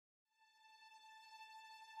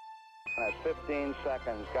At 15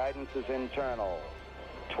 seconds, guidance is internal.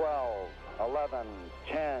 12, 11,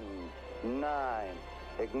 10, 9.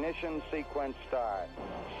 Ignition sequence start.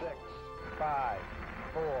 6, 5,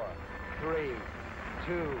 4, 3,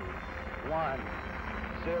 2, 1,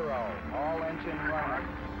 0. All engine running.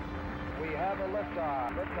 We have a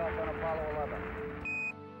liftoff. Liftoff on Apollo 11.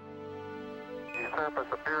 The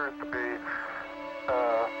surface appears to be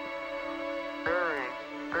very,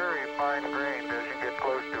 very fine-grained as you get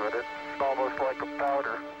close to it. It's almost like a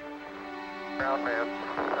powder. Ground mass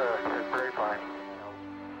is very fine.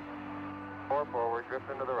 4 forward, drift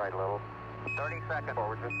into the right a little. 30 seconds.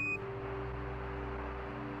 Forward, drift.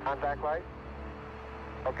 Contact light.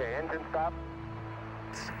 Okay, engine stop.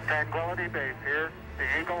 Tranquility Base here.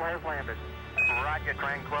 The Eagle has landed. Roger,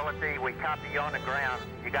 Tranquility. We copy you on the ground.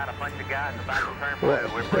 You got a bunch of guys about to turn blue.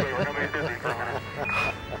 We're going to be busy for a minute.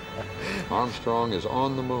 Armstrong is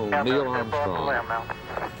on the moon. Neil Armstrong,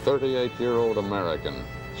 38-year-old American,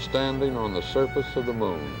 standing on the surface of the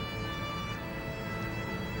moon.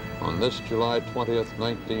 On this July 20th,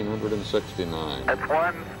 1969. That's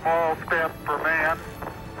one small step for man,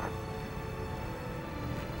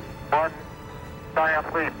 one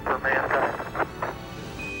giant leap for mankind.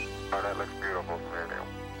 Oh, that looks beautiful, Neil.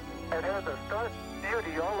 It has a stark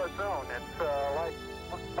beauty all its own. It's like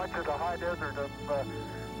much of the high desert of the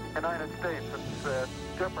United States. It's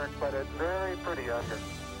different, but it's very pretty out here.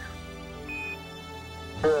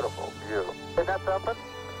 Beautiful view. Isn't that something?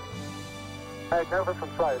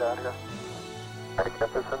 Magnificent sight out here.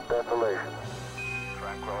 Magnificent desolation.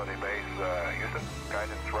 Tranquility Base, Houston.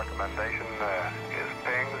 Guidance recommendation